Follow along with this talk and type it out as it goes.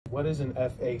What is an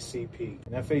FACP?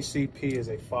 An FACP is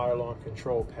a fire alarm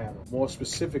control panel. More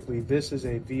specifically, this is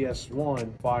a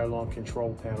VS1 fire alarm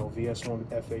control panel, VS1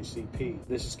 FACP.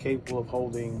 This is capable of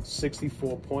holding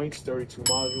 64 points, 32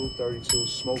 modules, 32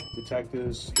 smoke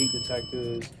detectors, heat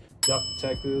detectors, duct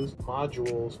detectors.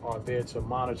 Modules are there to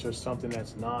monitor something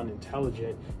that's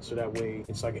non-intelligent, so that way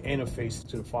it's like an interface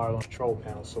to the fire alarm control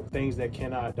panel. So things that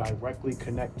cannot directly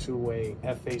connect to a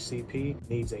FACP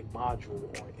needs a module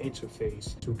or an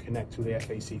interface to connect to the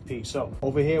FACP. So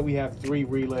over here we have 3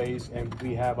 relays, and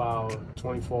we have our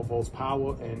 24 volts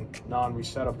power and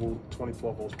non-resettable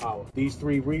 24 volts power. These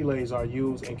 3 relays are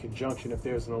used in conjunction. If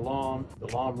there's an alarm, the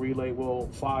alarm relay will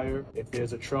fire. If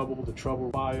there's a trouble, the trouble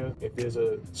fire. If there's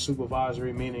a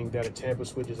supervisory, meaning that a tamper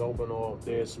switch is open or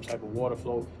there's some type of water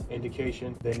flow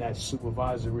indication, then that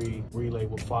supervisory relay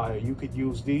will fire. You could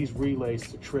use these relays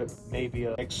to trip maybe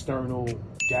an external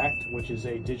DAC, which is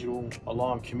a digital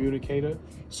alarm communicator,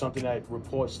 something that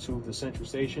reports to the central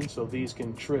station. So these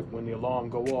can trip when the alarm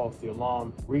go off. The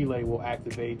alarm relay will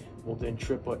activate, will then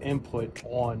trip an input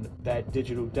on that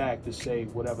digital DAC to say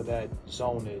whatever that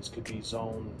zone is. Could be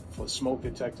zone for smoke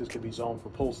detectors, could be zone for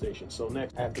pull stations. So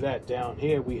next, after that, down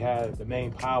here we have the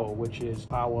main power, which is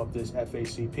power of this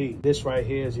FACP. This right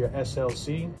here is your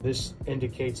SLC. This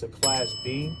indicates a class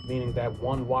B, meaning that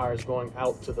one wire is going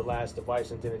out to the last device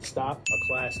and then it stops. A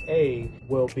class A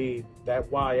will be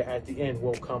that wire at the end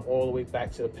will come all the way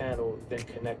back to the panel, then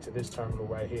connect to this terminal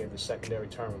right here, the secondary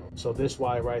terminal. So this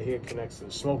wire right here connects to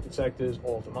the smoke detectors,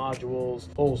 all the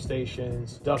modules, pull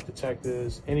stations, duct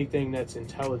detectors, anything that's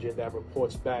intelligent that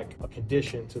reports back a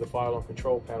condition to the fire alarm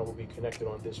control panel will be connected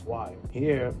on this wire.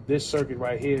 Here, this circuit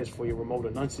right here is for your remote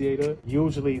annunciator.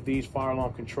 Usually these fire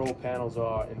alarm control panels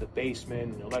are in the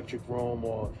basement, in the electric room,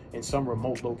 or in some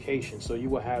remote location. So you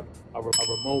will have a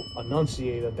remote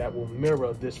annunciator that will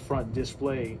mirror this front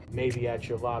display, maybe at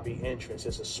your lobby entrance.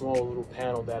 It's a small little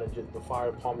panel that the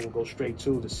fire department will go straight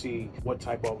to see what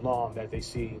type of alarm that they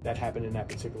see that happened in that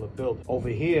particular building. Over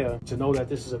here, to know that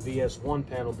this is a VS1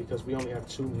 panel, because we only have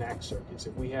 2 NAC circuits.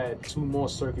 If we had 2 more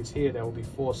circuits here, that would be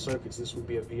 4 circuits. This would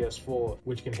be a VS4,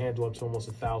 which can handle up to almost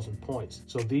 1,000 points.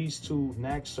 So these 2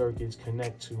 NAC circuits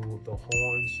connect to the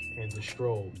horns and the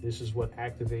strobes. This is what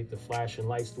activate the flashing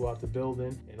lights throughout the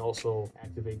building, and also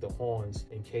activate the horns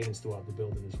and cadence throughout the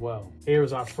building as well. Here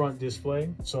is our front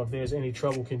display. So if there's any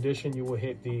trouble condition, you will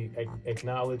hit the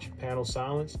acknowledge panel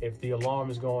silence. If the alarm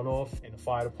is going off and the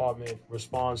fire department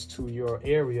responds to your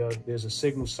area, there's a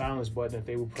signal silence button that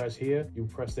they will press here. You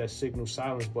press that signal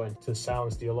silence button to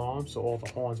silence the alarm, so all the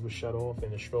horns will shut off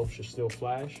and the strobe should still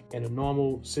flash. In a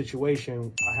normal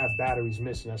situation, I have batteries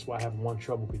missing. That's why I have one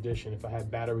trouble condition. If I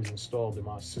had batteries installed, then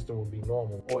my system would be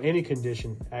normal. Or any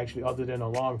condition, actually, other than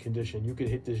alarm condition, you could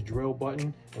hit this drill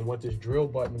button, and what this drill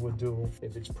button would do,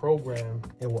 if it's programmed,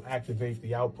 it will activate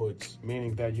the outputs,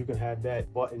 meaning that you can have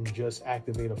that button just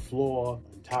activate a floor,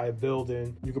 entire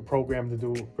building. You can program to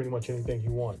do pretty much anything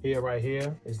you want. Here, right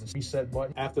here, is the reset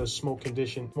button. After a smoke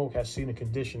has seen a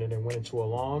condition and then went into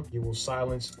alarm, you will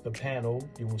silence the panel,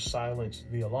 you will silence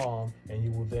the alarm, and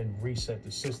you will then reset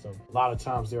the system. A lot of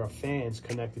times there are fans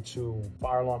connected to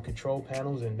fire alarm control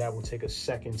panels, and that will take a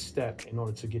second step in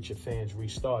order to get your fans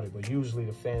restarted. But usually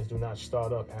the fans do not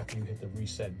start up after you hit the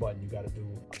reset button. You got to do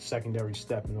a secondary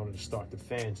step in order to start the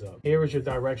fans up. Here is your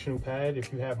directional pad.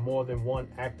 If you have more than one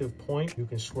active point, you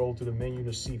can scroll through the menu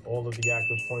to see all of the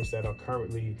active points that are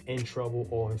currently in trouble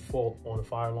or in fault on the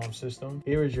fire alarm system.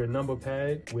 Here is your number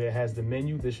pad where it has the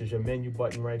menu. This is your menu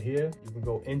button right here. You can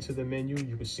go into the menu.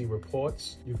 You can see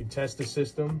reports. You can test the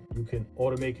system. You can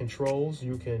automate controls.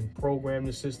 You can program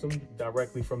the system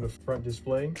directly from the front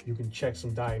display. You can check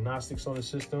some diagnostics on the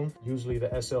system, usually the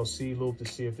SLC loop, to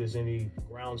see if there's any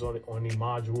grounds on it, on any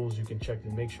modules. You can check to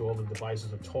make sure all the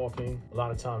devices are talking. A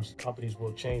lot of times companies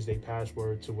will change their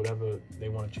password to whatever they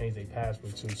want to change their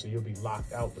password to, so you'll be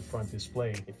locked out the front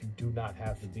display if you do not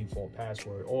have the default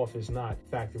password, or if it's not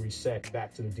factory set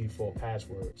back to the default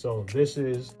password. So this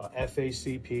is a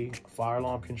FACP, fire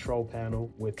alarm control panel,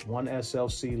 with 1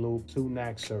 SLC loop, 2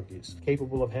 NAC circuits,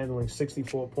 capable of handling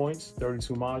 64 points,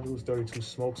 32 modules, 32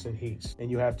 smokes and heats.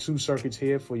 And you have 2 circuits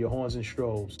here for your horns and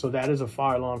strobes. So that is a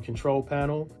fire alarm control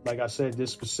panel. Like I said,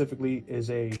 this specifically is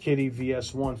a Kitty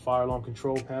VS1 fire alarm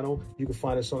control panel. You can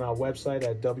find us on our website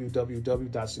at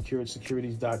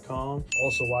www.securities.com.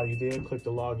 Also, while you're there, click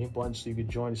the login button so you can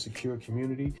join the secure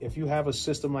community. If you have a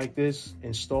system like this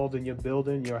installed in your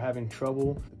building, you're having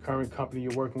trouble, the current company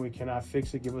you're working with cannot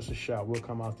fix it, give us a shout. We'll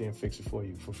come out there and fix it for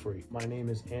you for free. My name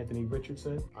is Anthony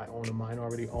Richardson. I own a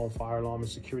minority-owned fire alarm and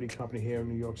security company here in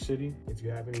New York City. If you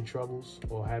have any troubles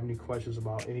or have any questions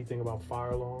about anything about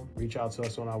fire alarm, reach out to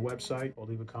us on our website or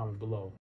leave a comment below.